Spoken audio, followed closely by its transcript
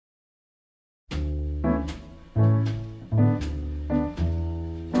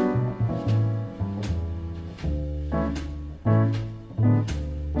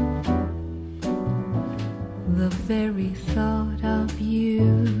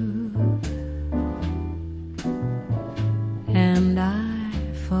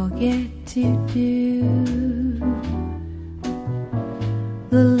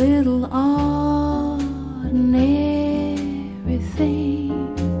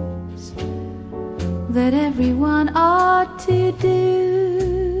that everyone ought to do.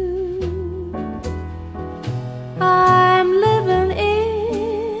 I'm living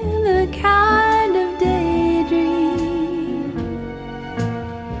in a kind of daydream.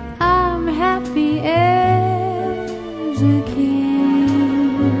 I'm happy as a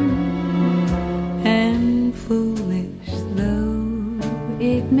king, and foolish though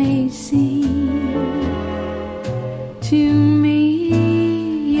it may seem to me,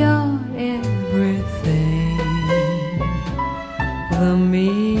 you're everything. The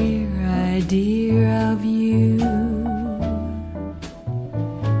mere idea of you,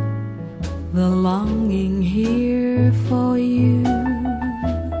 the longing here for you.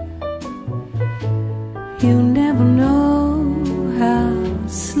 You never know how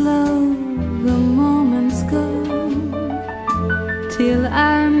slow the moments go till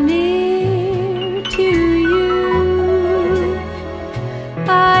I'm near to you.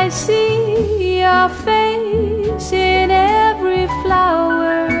 I see your face in every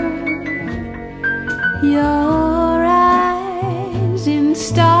flower, your eyes in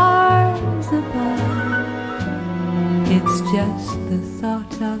stars above. It's just the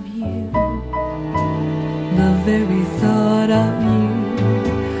thought of you, the very thought of you,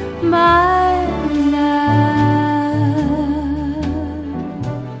 my love.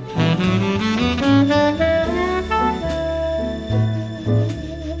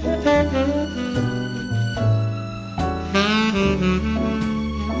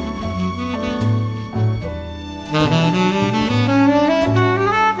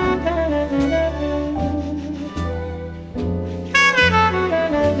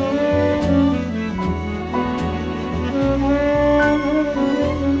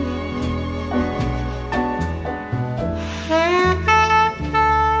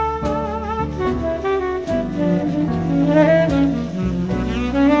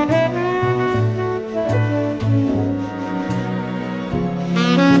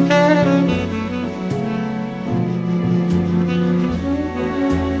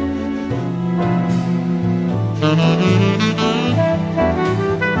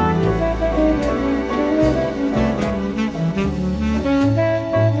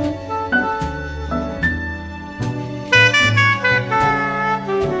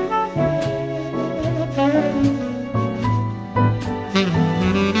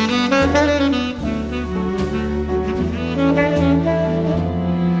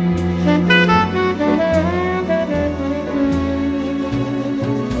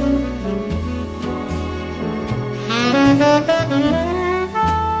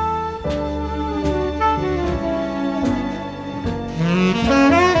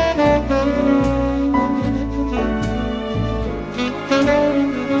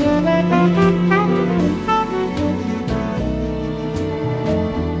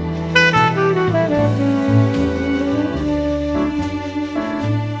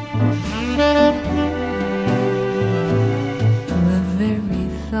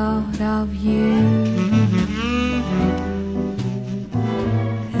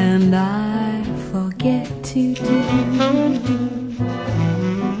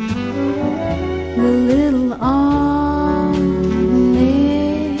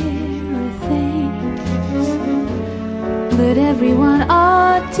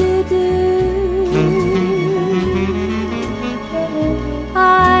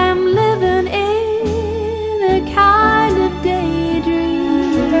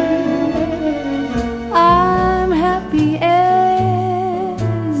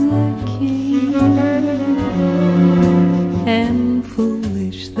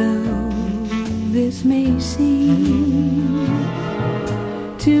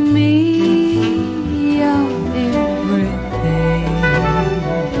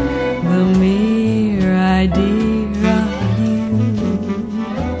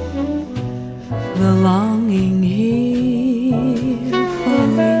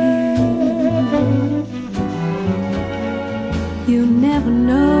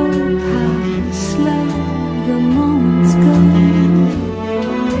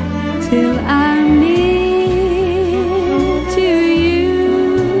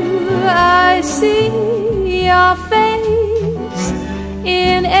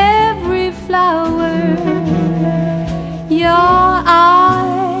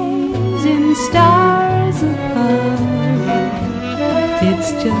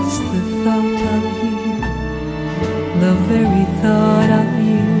 The very thought of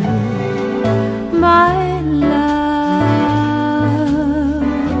you, my